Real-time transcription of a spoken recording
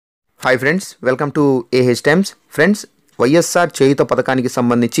Hi friends, welcome to AH times. Friends, YSR చేయుత పథకానికి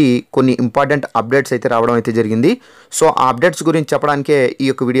సంబంధించి కొన్ని ఇంపార్టెంట్ అప్డేట్స్ అయితే రావడం అయితే జరిగింది. సో ఆ అప్డేట్స్ గురించి చెప్పడానికే ఈ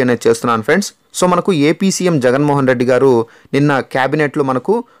యొక్క వీడియో నేను చేస్తున్నాను ఫ్రెండ్స్. సో మనకు ఏపీ సీఎం జగన్మోహన్ రెడ్డి గారు నిన్న క్యాబినెట్లో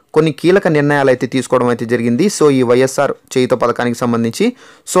మనకు కొన్ని కీలక నిర్ణయాలు అయితే తీసుకోవడం అయితే జరిగింది. సో ఈ వైఎస్ఆర్ చేయుత పథకానికి సంబంధించి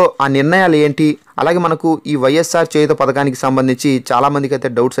సో ఆ నిర్ణయాలు ఏంటి, అలాగే మనకు ఈ వైఎస్ఆర్ చేయుత పథకానికి సంబంధించి చాలామందికి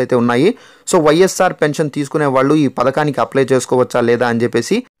అయితే డౌట్స్ అయితే ఉన్నాయి. సో వైఎస్ఆర్ పెన్షన్ తీసుకునే వాళ్ళు ఈ పథకానికి అప్లై చేసుకోవచ్చా లేదా అని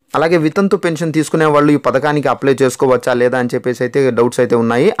చెప్పేసి, అలాగే వితంతు పెన్షన్ తీసుకునే వాళ్ళు ఈ పథకానికి అప్లై చేసుకోవచ్చా లేదా అని చెప్పేసి అయితే డౌట్స్ అయితే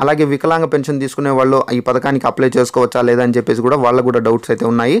ఉన్నాయి. అలాగే వికలాంగ పెన్షన్ తీసుకునే వాళ్ళు ఈ పథకానికి అప్లై చేసుకోవచ్చా లేదా అని చెప్పేసి కూడా వాళ్ళకు కూడా డౌట్స్ అయితే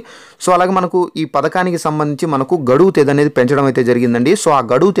ఉన్నాయి. సో అలాగే మనకు ఈ పథకానికి సంబంధించి మనకు గడువు తేదీ అనేది పెంచడం అయితే జరిగిందండి. సో ఆ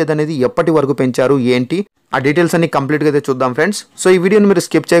గడువు తేదీ అనేది ఎప్పటి వరకు పెంచారు, ఏంటి, ఆ డీటెయిల్స్ అన్ని కంప్లీట్గా అయితే చూద్దాం ఫ్రెండ్స్. సో ఈ వీడియోని మీరు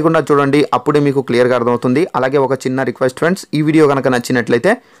స్కిప్ చేయకుండా చూడండి, అప్పుడే మీకు క్లియర్గా అర్థమవుతుంది. అలాగే ఒక చిన్న రిక్వెస్ట్ ఫ్రెండ్స్, ఈ వీడియో కనుక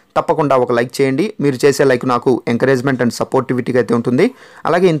నచ్చినట్లయితే తప్పకుండా ఒక లైక్ చేయండి. మీరు చేసే లైక్ నాకు ఎంకరేజ్మెంట్ అండ్ సపోర్టివిటీగా అయితే ఉంటుంది.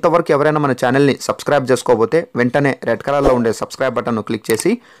 అలాగే ఇంతవరకు ఎవరైనా మన ఛానల్ని సబ్స్క్రైబ్ చేసుకోకపోతే వెంటనే రెడ్ కలర్లో ఉండే సబ్స్క్రైబ్ బటన్ను క్లిక్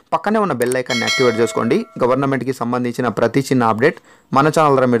చేసి పక్కనే ఉన్న బెల్ ఐకాన్ని యాక్టివేట్ చేసుకోండి. గవర్నమెంట్కి సంబంధించిన ప్రతి చిన్న అప్డేట్ మన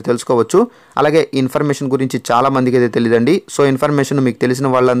ఛానల్ ద్వారా మీరు తెలుసుకోవచ్చు. అలాగే ఇన్ఫర్మేషన్ గురించి చాలా మందికి అయితే తెలియదండి. సో ఇన్ఫర్మేషన్ మీకు తెలిసిన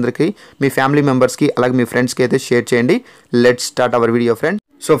వాళ్ళందరికీ, మీ ఫ్యామిలీ మెంబర్స్కి, అలాగే మీ ఫ్రెండ్స్కి అయితే షేర్ చేయండి. Let's start our video friends.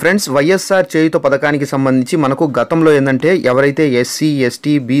 So friends, YSR చేయుత పథకానికి సంబంధించి మనకు గతంలో ఏంటంటే ఎవరైతే ఎస్సీ,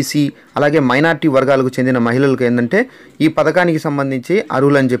 ఎస్టీ, బీసీ అలాగే మైనార్టీ వర్గాలకు చెందిన మహిళలకు ఏంటంటే ఈ పథకానికి సంబంధించి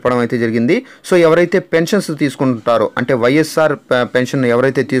అర్హులని చెప్పడం అయితే జరిగింది. సో ఎవరైతే పెన్షన్స్ తీసుకుంటారో, అంటే వైఎస్ఆర్ పెన్షన్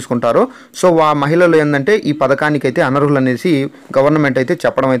ఎవరైతే తీసుకుంటారో సో ఆ మహిళలు ఏంటంటే ఈ పథకానికి అయితే అనర్హులు అనేసి గవర్నమెంట్ అయితే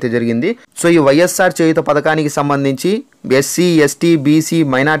చెప్పడం అయితే జరిగింది. సో ఈ వైఎస్ఆర్ చేయుత పథకానికి సంబంధించి ఎస్సీ, ఎస్టీ, బీసీ,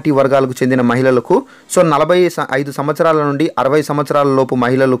 మైనార్టీ వర్గాలకు చెందిన మహిళలకు సో 45 సంవత్సరాల నుండి 60 సంవత్సరాల లోపు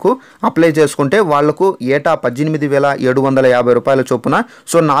మహిళలకు అప్లై చేసుకుంటే వాళ్లకు ఏటా 18,750 రూపాయల చొప్పున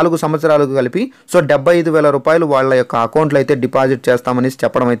సో 4 సంవత్సరాలకు కలిపి సో 75,000 రూపాయలు వాళ్ళ యొక్క అకౌంట్లో అయితే డిపాజిట్ చేస్తామని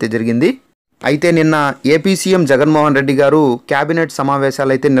చెప్పడం అయితే జరిగింది. అయితే నిన్న ఏపీ సీఎం జగన్మోహన్ రెడ్డి గారు క్యాబినెట్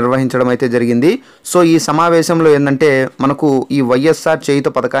సమావేశాలు అయితే నిర్వహించడం అయితే జరిగింది. సో ఈ సమావేశంలో ఏంటంటే మనకు ఈ వైఎస్ఆర్ చేయుత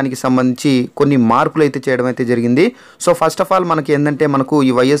పథకానికి సంబంధించి కొన్ని మార్పులు అయితే చేయడం అయితే జరిగింది. సో ఫస్ట్ ఆఫ్ ఆల్ మనకి ఏంటంటే మనకు ఈ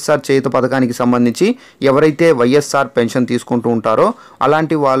వైఎస్ఆర్ చేయుత పథకానికి సంబంధించి ఎవరైతే వైఎస్ఆర్ పెన్షన్ తీసుకుంటూ ఉంటారో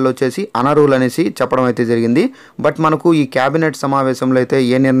అలాంటి వాళ్ళు వచ్చేసి అనర్హులు అనేసి చెప్పడం అయితే జరిగింది. బట్ మనకు ఈ క్యాబినెట్ సమావేశంలో అయితే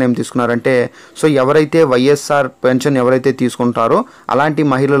ఏ నిర్ణయం తీసుకున్నారంటే సో ఎవరైతే వైఎస్ఆర్ పెన్షన్ ఎవరైతే తీసుకుంటారో అలాంటి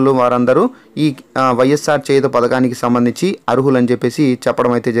మహిళలు వారందరూ ఈ వైఎస్ఆర్ చేయుత పథకానికి సంబంధించి అర్హులని చెప్పేసి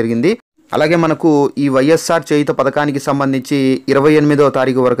చెప్పడం అయితే జరిగింది. అలాగే మనకు ఈ వైఎస్ఆర్ చేయుత పథకానికి సంబంధించి 28వ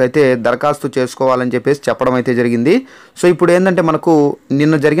తారీఖు వరకు అయితే దరఖాస్తు చేసుకోవాలని చెప్పేసి చెప్పడం అయితే జరిగింది. సో ఇప్పుడు ఏంటంటే మనకు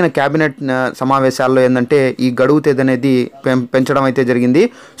నిన్న జరిగిన క్యాబినెట్ సమావేశాల్లో ఏంటంటే ఈ గడువు తేదీ అనేది పెంచడం అయితే జరిగింది.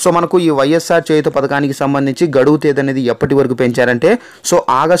 సో మనకు ఈ వైఎస్ఆర్ చేయుత పథకానికి సంబంధించి గడువు తేదీ అనేది ఎప్పటి వరకు పెంచారంటే సో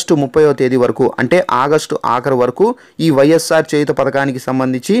ఆగస్టు 30వ తేదీ వరకు, అంటే ఆగస్టు ఆఖరు వరకు ఈ వైఎస్ఆర్ చేయుత పథకానికి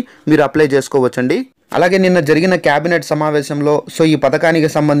సంబంధించి మీరు అప్లై చేసుకోవచ్చండి. అలాగే నిన్న జరిగిన క్యాబినెట్ సమావేశంలో సో ఈ పథకానికి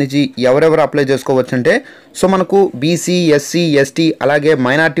సంబంధించి ఎవరెవరు అప్లై చేసుకోవచ్చు అంటే సో మనకు బీసీ, ఎస్సీ, ఎస్టీ అలాగే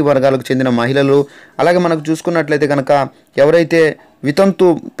మైనార్టీ వర్గాలకు చెందిన మహిళలు, అలాగే మనకు చూసుకున్నట్లయితే కనుక ఎవరైతే వితంతు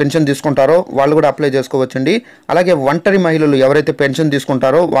పెన్షన్ తీసుకుంటారో వాళ్ళు కూడా అప్లై చేసుకోవచ్చండి. అలాగే ఒంటరి మహిళలు ఎవరైతే పెన్షన్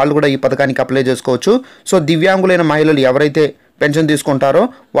తీసుకుంటారో వాళ్ళు కూడా ఈ పథకానికి అప్లై చేసుకోవచ్చు. సో దివ్యాంగులైన మహిళలు ఎవరైతే పెన్షన్ తీసుకుంటారో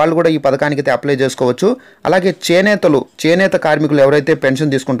వాళ్ళు కూడా ఈ పథకానికి అయితే అప్లై చేసుకోవచ్చు. అలాగే చేనేత కార్మికులు ఎవరైతే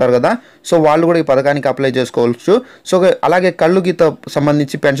పెన్షన్ తీసుకుంటారు కదా సో వాళ్ళు కూడా ఈ పథకానికి అప్లై చేసుకోవచ్చు. సో అలాగే కళ్ళు గీత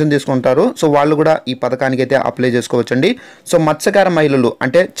సంబంధించి పెన్షన్ తీసుకుంటారు సో వాళ్ళు కూడా ఈ పథకానికి అయితే అప్లై చేసుకోవచ్చండి. సో మత్స్యకార మహిళలు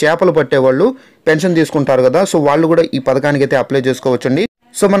అంటే చేపలు పట్టేవాళ్ళు పెన్షన్ తీసుకుంటారు కదా సో వాళ్ళు కూడా ఈ పథకానికి అయితే అప్లై చేసుకోవచ్చండి.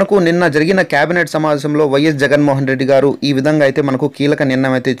 సో మనకు నిన్న జరిగిన క్యాబినెట్ సమావేశంలో వైఎస్ జగన్మోహన్ రెడ్డి గారు ఈ విధంగా అయితే మనకు కీలక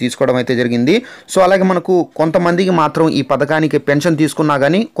నిర్ణయం అయితే తీసుకోవడం అయితే జరిగింది. సో అలాగే మనకు కొంతమందికి మాత్రం ఈ పథకానికి పెన్షన్ తీసుకున్నా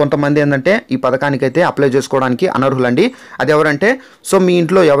కానీ కొంతమంది ఏంటంటే ఈ పథకానికి అయితే అప్లై చేసుకోవడానికి అనర్హులండి. అది ఎవరంటే సో మీ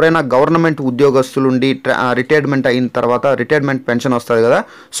ఇంట్లో ఎవరైనా గవర్నమెంట్ ఉద్యోగస్తులుండి రిటైర్మెంట్ అయిన తర్వాత రిటైర్మెంట్ పెన్షన్ వస్తుంది కదా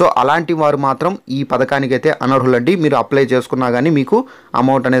సో అలాంటి వారు మాత్రం ఈ పథకానికి అయితే అనర్హులండి. మీరు అప్లై చేసుకున్నా కానీ మీకు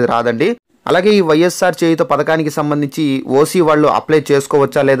అమౌంట్ అనేది రాదండి. అలాగే ఈ వైఎస్ఆర్ చేయుత పథకానికి సంబంధించి ఓసీ వాళ్ళు అప్లై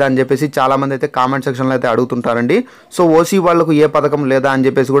చేసుకోవచ్చా లేదా అని చెప్పేసి చాలామంది అయితే కామెంట్ సెక్షన్లో అయితే అడుగుతుంటారండి. సో ఓసీ వాళ్ళకు ఏ పథకం లేదా అని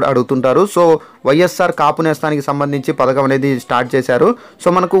చెప్పేసి కూడా అడుగుతుంటారు. సో వైఎస్ఆర్ కాపు నేస్తానికి సంబంధించి పథకం అనేది స్టార్ట్ చేశారు.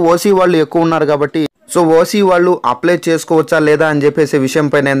 సో మనకు ఓసీ వాళ్ళు ఎక్కువ ఉన్నారు కాబట్టి సో ఓసీ వాళ్ళు అప్లై చేసుకోవచ్చా లేదా అని చెప్పేసి విషయం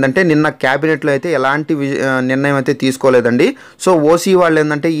పైన ఏంటంటే నిన్న క్యాబినెట్లో అయితే ఎలాంటి నిర్ణయం అయితే తీసుకోలేదండి. సో ఓసీ వాళ్ళు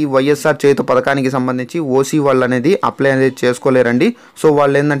ఏంటంటే ఈ వైఎస్ఆర్ చేయుత పథకానికి సంబంధించి ఓసీ వాళ్ళు అనేది అప్లై అనేది చేసుకోలేరండి. సో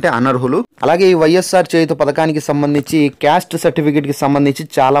వాళ్ళు ఏంటంటే అనర్హులు. అలాగే ఈ వైఎస్ఆర్ చేయుత పథకానికి సంబంధించి క్యాస్ట్ సర్టిఫికేట్కి సంబంధించి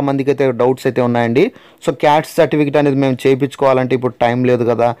చాలా మందికి అయితే డౌట్స్ అయితే ఉన్నాయండి. సో క్యాస్ట్ సర్టిఫికేట్ అనేది మేము చేయించుకోవాలంటే ఇప్పుడు టైం లేదు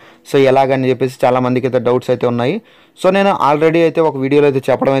కదా సో ఎలాగని చెప్పేసి చాలా మందికి అయితే డౌట్స్ అయితే ఉన్నాయి. సో నేను ఆల్రెడీ అయితే ఒక వీడియోలో అయితే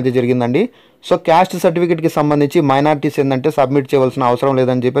చెప్పడం అయితే జరిగిందండి. సో క్యాస్ట్ సర్టిఫికేట్కి సంబంధించి మైనారిటీస్ ఏంటంటే సబ్మిట్ చేయవలసిన అవసరం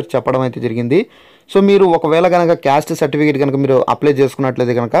లేదని చెప్పి చెప్పడం అయితే జరిగింది. సో మీరు ఒకవేళ కనుక క్యాస్ట్ సర్టిఫికేట్ కనుక మీరు అప్లై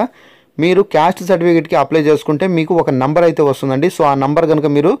చేసుకున్నట్లయితే కనుక మీరు క్యాస్ట్ సర్టిఫికేట్కి అప్లై చేసుకుంటే మీకు ఒక నంబర్ అయితే వస్తుందండి. సో ఆ నంబర్ కనుక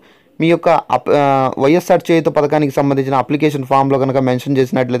మీరు మీ యొక్క వైఎస్ఆర్ చేయూత పథకానికి సంబంధించిన అప్లికేషన్ ఫామ్లో కనుక మెన్షన్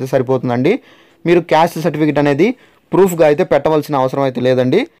చేసినట్లయితే సరిపోతుందండి. మీరు క్యాస్ట్ సర్టిఫికేట్ అనేది ప్రూఫ్గా అయితే పెట్టవలసిన అవసరం అయితే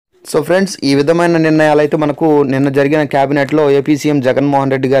లేదండి. సో ఫ్రెండ్స్, ఈ విధమైన నిర్ణయాలు అయితే మనకు నిన్న జరిగిన క్యాబినెట్లో ఏపీ సీఎం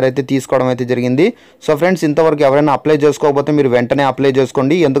జగన్మోహన్ రెడ్డి గారు అయితే తీసుకోవడం అయితే జరిగింది. సో ఫ్రెండ్స్, ఇంతవరకు ఎవరైనా అప్లై చేసుకోకపోతే మీరు వెంటనే అప్లై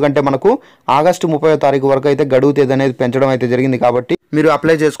చేసుకోండి. ఎందుకంటే మనకు ఆగస్టు 30వ తారీఖు వరకు అయితే గడువు తేదీ అనేది పెంచడం అయితే జరిగింది కాబట్టి మీరు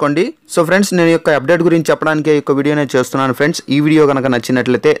అప్లై చేసుకోండి. సో ఫ్రెండ్స్, నేను యొక్క అప్డేట్ గురించి చెప్పడానికి ఈ యొక్క వీడియోనే చేస్తున్నాను. ఫ్రెండ్స్, ఈ వీడియో కనుక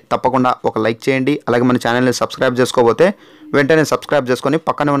నచ్చినట్లయితే తప్పకుండా ఒక లైక్ చేయండి. అలాగే మన ఛానల్ని సబ్స్క్రైబ్ చేసుకోకపోతే వెంటనే సబ్స్క్రైబ్ చేసుకొని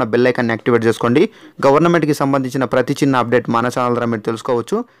పక్కనే ఉన్న బెల్ ఐకాన్ని యాక్టివేట్ చేసుకోండి. గవర్నమెంట్కి సంబంధించిన ప్రతి చిన్న అప్డేట్ మన ఛానల్ ద్వారా మీరు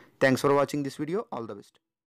తెలుసుకోవచ్చు. Thanks for watching this video. All the best.